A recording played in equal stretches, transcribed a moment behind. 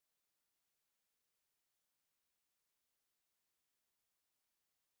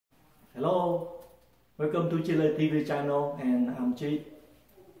Hello, welcome to Chile TV channel, and I'm Chi.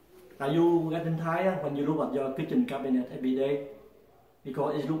 Are you getting tired when you look at your kitchen cabinet every day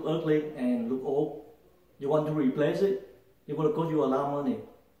because it look ugly and look old? You want to replace it? It will cost you a lot of money,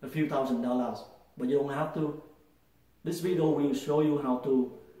 a few $1,000s, but you don't have to. This video will show you how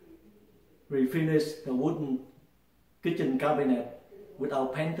to refinish the wooden kitchen cabinet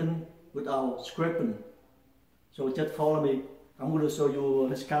without painting, without scraping. So just follow me. I'm going to show you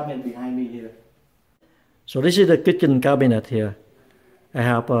this cabinet behind me here. So this is the kitchen cabinet here. I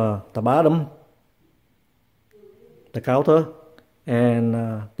have the bottom, the counter,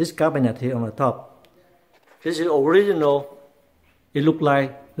 and this cabinet here on the top. This is original. It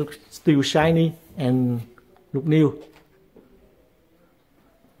looks still shiny and look new.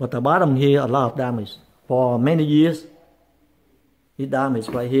 But the bottom here a lot of damage. For many years, it damaged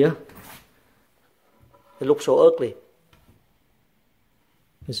right here. It looks so ugly.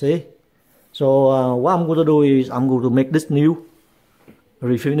 You see? So what I'm going to do is I'm going to make this new,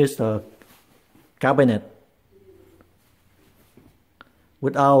 refinish the cabinet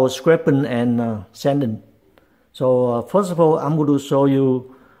without scraping and sanding. So first of all, I'm going to show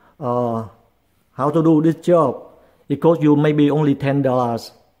you how to do this job. It costs you maybe only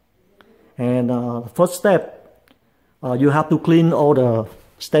 $10. And first step, you have to clean all the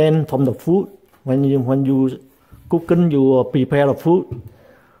stand from the food. When you cooking, you prepare the food.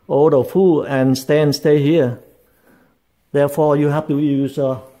 All the food and stand stay here. Therefore, you have to use.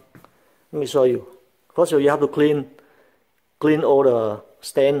 Let me show you. First, you have to clean all the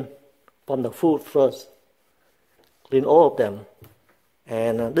stand from the food first. Clean all of them.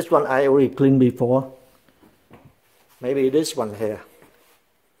 And this one I already cleaned before. Maybe this one here.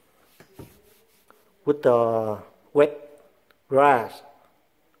 With the wet grass,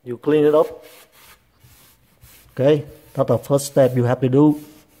 you clean it up. Okay, that's the first step you have to do.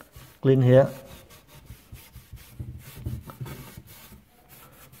 Clean here.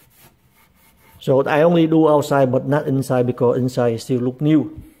 So I only do outside but not inside because inside still look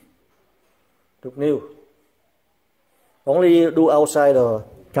new. Look new. Only do outside the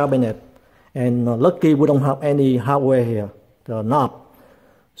cabinet. And lucky we don't have any hardware here, the knob.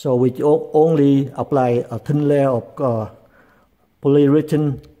 So we only apply a thin layer of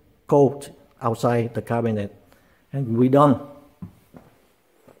polyurethane coat outside the cabinet. And we're done.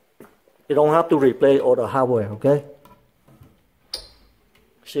 You don't have to replace all the hardware, okay?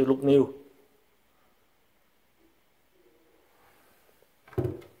 Still look new.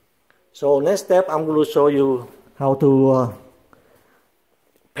 So next step, I'm going to show you how to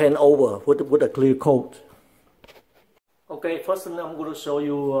paint over with a clear coat. Okay, first thing I'm going to show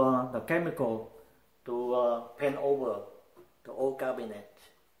you the chemical to paint over the old cabinet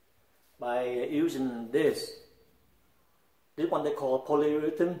by using this. This one they call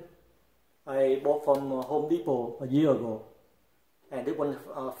polyurethane. I bought from Home Depot a year ago. And this one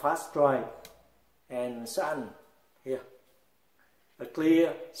fast dry and sun here. A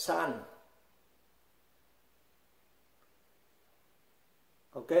clear sun.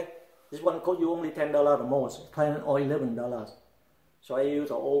 Okay, this one cost you only $10 the most, $10 or $11. So I used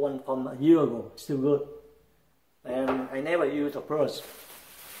the old one from a year ago, still good. And I never use a brush.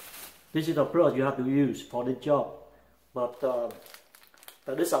 This is the brush you have to use for the job. But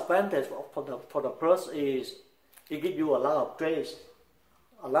the disadvantage for the brush is it gives you a lot of trace,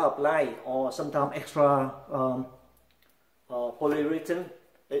 a lot of light, or sometimes extra polyurethane.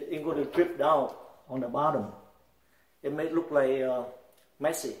 It's going to drip down on the bottom. It may look like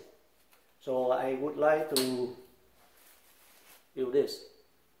messy. So I would like to use this.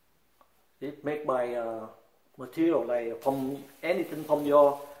 It's made by material like from anything from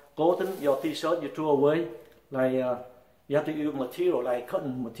your clothing, your t-shirt you throw away. Like you have to use material like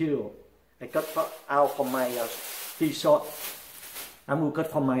cotton material. I cut out from my t-shirt. I'm going to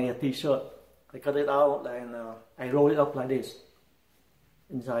cut from my t-shirt. I cut it out and I roll it up like this.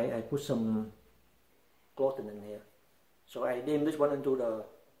 Inside I put some clothing in here. So I dim this one into the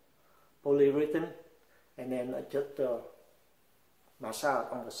polyurethane and then I just massage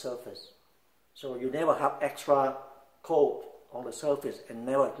on the surface. So you never have extra coat on the surface and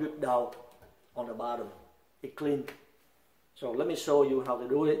never drip down on the bottom. It's clean. So let me show you how to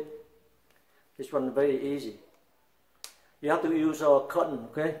do it. This one is very easy. You have to use cotton,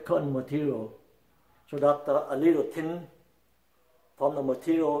 okay? Cotton material. So that a little thin from the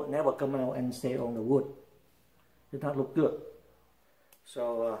material never come out and stay on the wood. It not look good.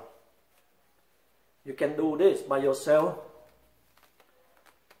 So you can do this by yourself.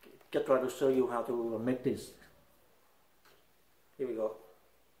 Just try to show you how to make this. Here we go.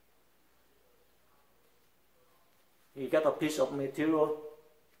 You get a piece of material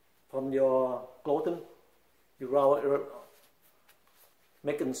from your clothing. You roll,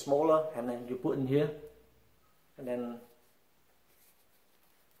 make it smaller, and then you put in here, and then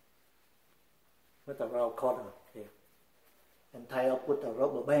with a round corner here, and tie up with a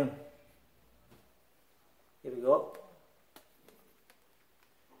rubber band. Here we go.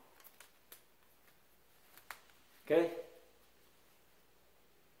 Okay.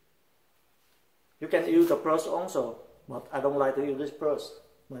 You can use the brush also, but I don't like to use this brush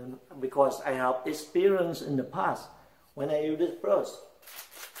because I have experience in the past. When I use this brush,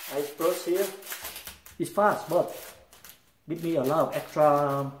 I brush here. It's fast, but give me a lot of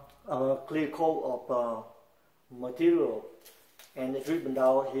extra clear coat of material, and it's driven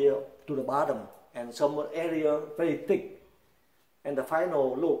down here to the bottom, and some area very thick, and the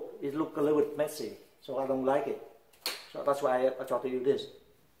final look, it looks a little bit messy, so I don't like it. So that's why I try to use this.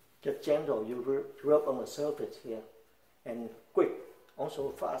 Just gentle, you rub on the surface here, and quick,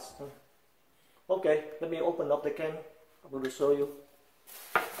 also fast. Okay, let me open up the can. I'm going to show you.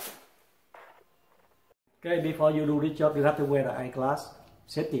 Okay, before you do this job, you have to wear the eyeglass,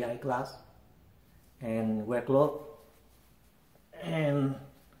 safety eyeglass, and wear gloves. And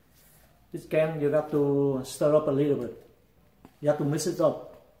this can, you have to stir up a little bit. You have to mix it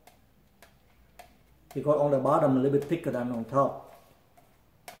up, because on the bottom a little bit thicker than on top.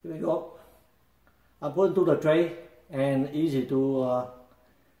 Here we go. I put into the tray, and easy to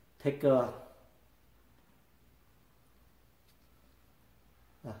take okay.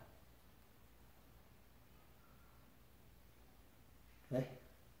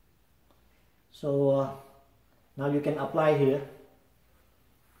 So now you can apply here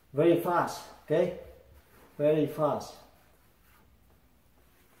very fast, okay? Very fast.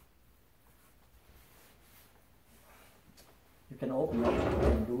 You can open up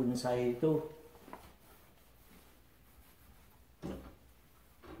and do inside too.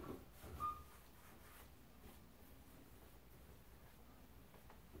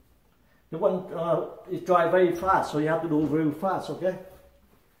 You want it dry very fast, so you have to do very fast, okay?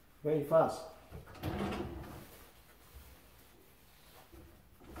 Very fast.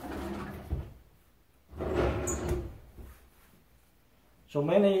 So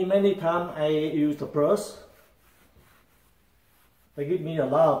many times I use the brush. They give me a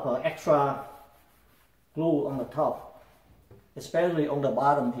lot of extra glue on the top, especially on the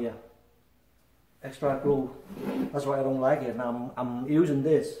bottom here. Extra glue. That's why I don't like it. Now I'm using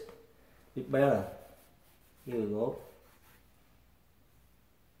this. It's better. Here we go.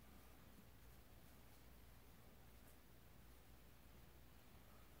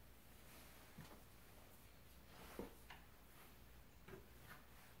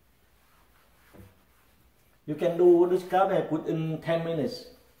 You can do this cabinet within 10 minutes.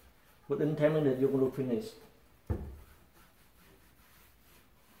 Within 10 minutes you're going to finish.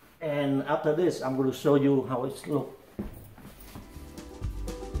 And after this I'm going to show you how it looks.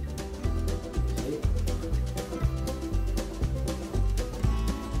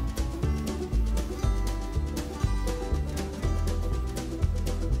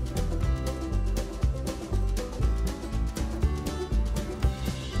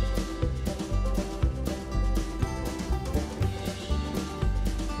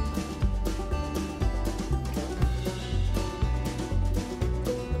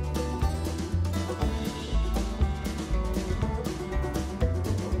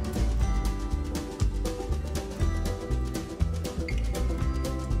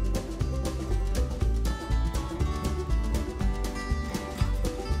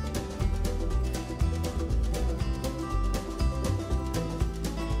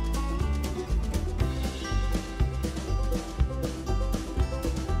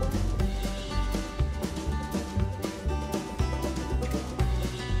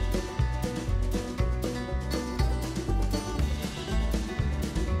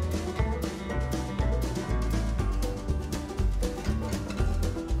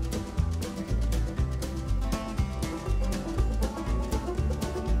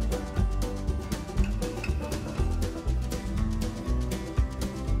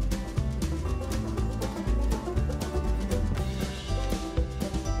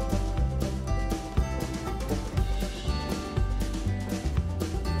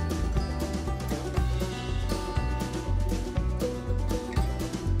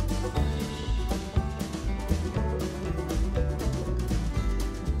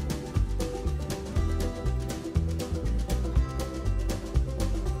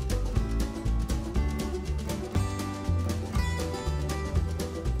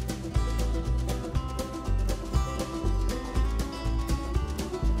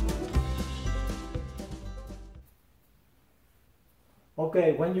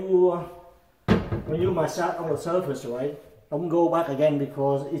 Okay, when you massage on the surface, right? Don't go back again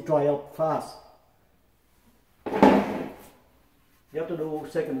because it dry up fast. You have to do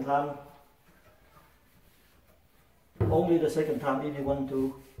second time. Only the second time if you want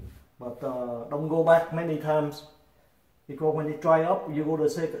to, but don't go back many times because when it dry up, you go the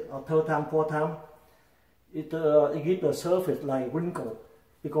second or third time, fourth time, it gives the surface like wrinkle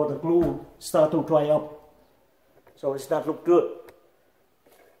because the glue start to dry up, so it's not look good.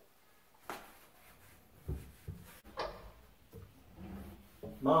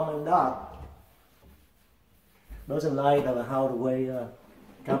 Mom and Dad doesn't like how the way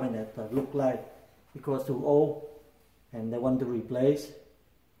cabinet look like because too old, and they want to replace.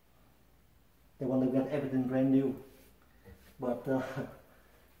 They want to get everything brand new, but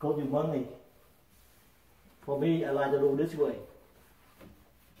cost you money. For me, I like to do this way.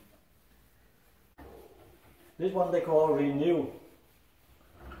 This one they call renew.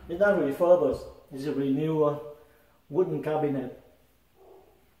 It's not refurbished. It's a renew wooden cabinet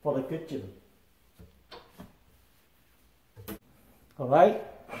for the kitchen. All right.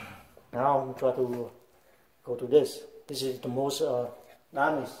 Now I'm try to go to this. This is the most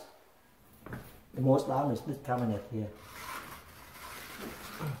damaged. The most damaged, this cabinet here.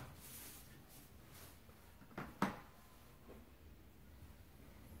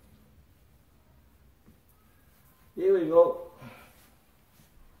 Here we go.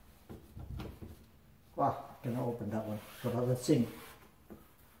 Wow, cannot open that one. But I'll sink.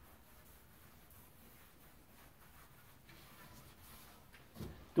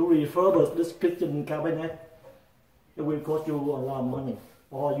 To refurbish this kitchen cabinet, it will cost you a lot of money.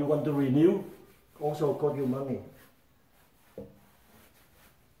 Or you want to renew, also cost you money. I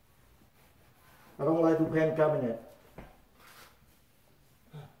don't like to paint cabinet.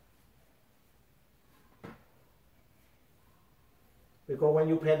 Because when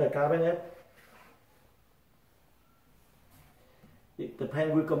you paint the cabinet, the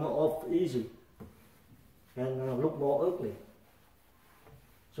paint will come off easy and look more ugly.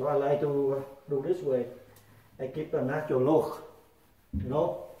 So I like to do this way. I keep a natural look, you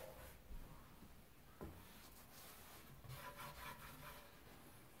know.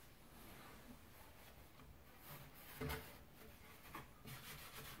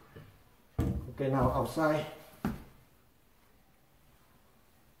 Okay, now outside.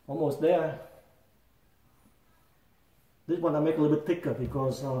 Almost there. This one I make a little bit thicker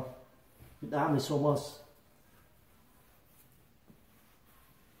because the arm is so much.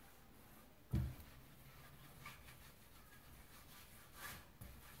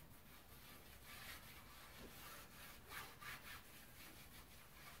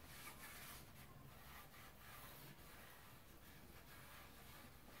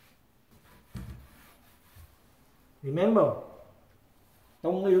 Remember,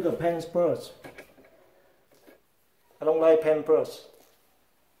 don't use the pen first. I don't like pen first.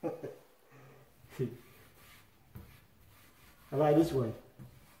 I like this way.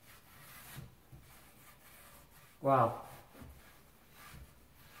 Wow.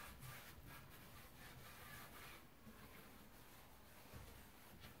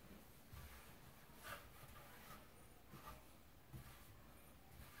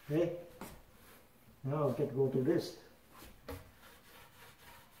 Okay. Now I get go to this.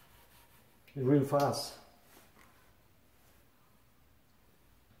 It's real fast.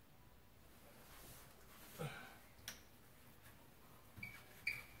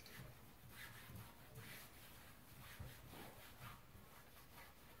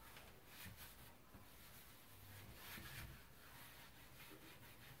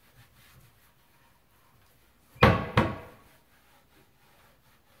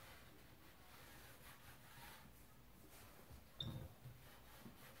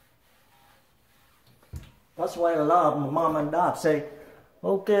 That's why a lot of mom and dad say,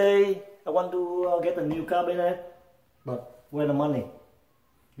 okay, I want to get a new cabinet, but where the money?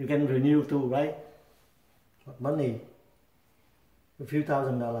 You can renew too, right? But money, a few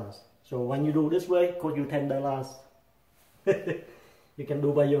 $1,000s. So when you do this way, cost you $10. You can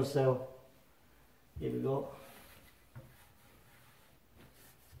do by yourself. Here we go.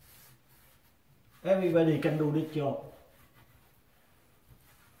 Everybody can do this job.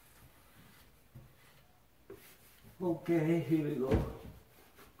 Okay, here we go.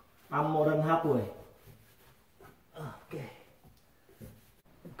 I'm more than halfway. Okay.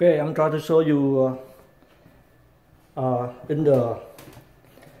 Okay, I'm trying to show you in the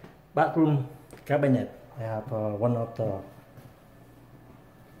bathroom cabinet. I have one of the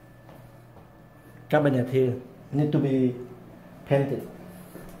cabinet here. Need to be painted.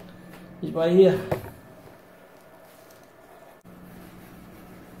 It's right here.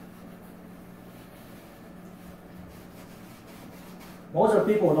 Most of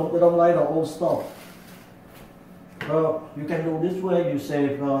the people don't like the old stuff. Well, you can do this way. You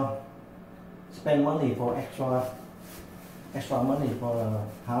save, spend money for extra money for a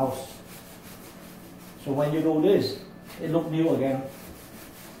house. So when you do this, it looks new again.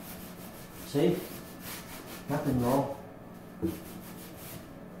 See? Nothing wrong.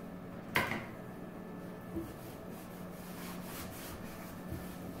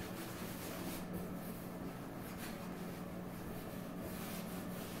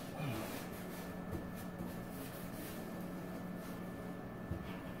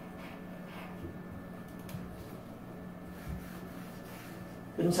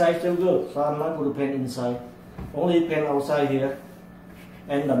 Inside still good, so I'm not going to paint inside. Only paint outside here.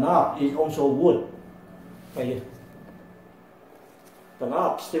 And the knob is also wood. Right here. The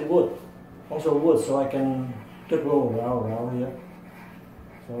knob still wood. Also wood, so I can just roll around here.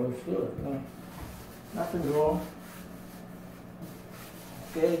 So it's good. Nothing wrong.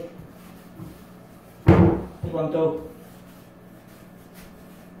 Okay. Take one toe.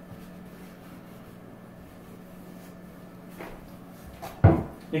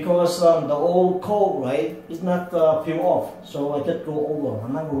 Because the old coat, right, is not peel off, so I just go over.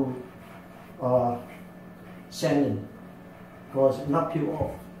 I'm not going to sand it because it's not peel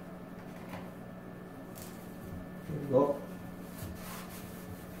off. There you go.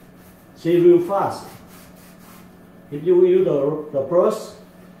 See real fast. If you use the brush,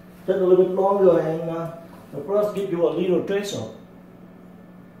 take a little bit longer, and the brush gives you a little tracer.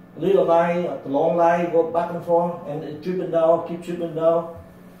 A little line, the long line, go back and forth, and it dripping down, keep dripping down.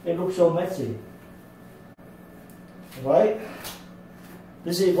 It looks so messy, right?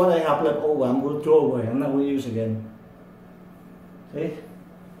 This is what I have left over. I'm going to throw away. I'm not going to use again. See?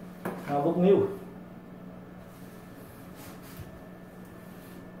 Now look new.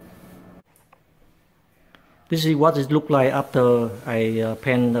 This is what it looked like after I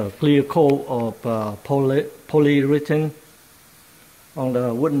paint a clear coat of polyurethane on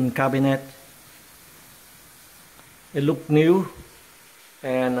the wooden cabinet. It looked new.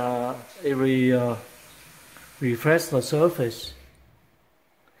 And it refresh the surface.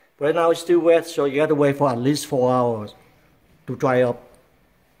 Right now it's still wet, so you have to wait for at least 4 hours to dry up.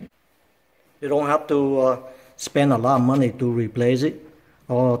 You don't have to spend a lot of money to replace it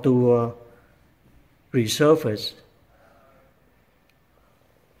or to resurface.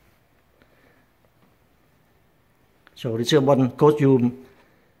 So this one cost you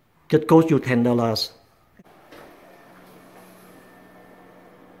 $10.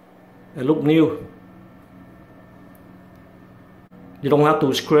 It look new. You don't have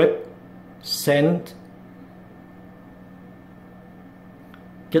to scrape, sand.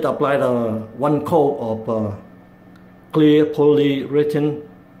 Just apply the one coat of clear polyurethane.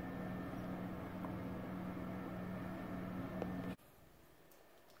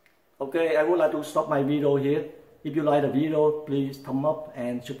 Okay, I would like to stop my video here. If you like the video, please thumb up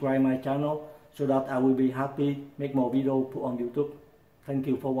and subscribe my channel so that I will be happy make more video put on YouTube. Thank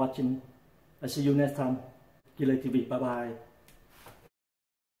you for watching. I'll see you next time. Killer TV. Bye bye.